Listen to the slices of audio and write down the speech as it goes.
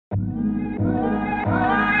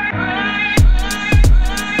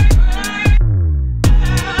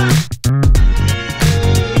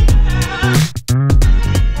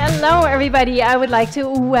everybody, I would like to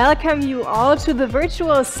welcome you all to the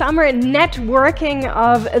virtual summer networking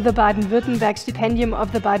of the Baden-Württemberg Stipendium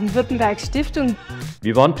of the Baden-Württemberg Stiftung.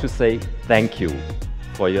 We want to say thank you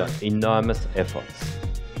for your enormous efforts.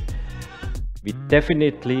 We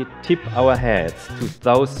definitely tip our hats to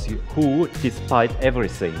those who, despite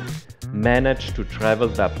everything, manage to travel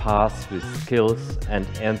their paths with skills and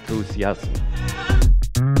enthusiasm.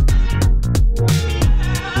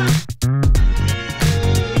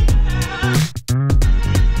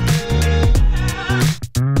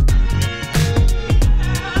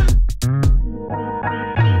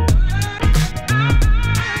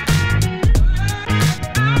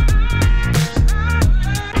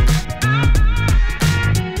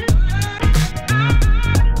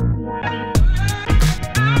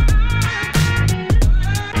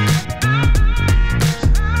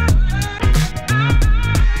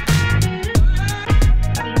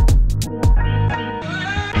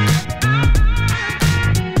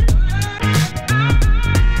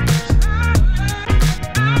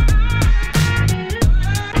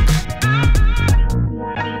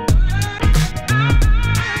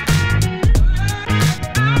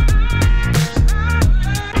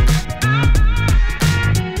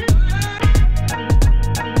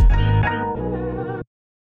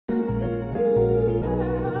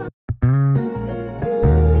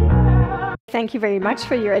 Thank you very much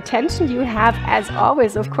for your attention. You have, as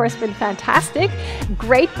always, of course, been fantastic.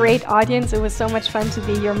 Great audience. It was so much fun to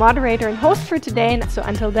be your moderator and host for today. And so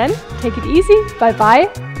until then, take it easy,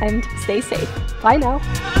 bye-bye, and stay safe. Bye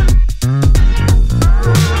now.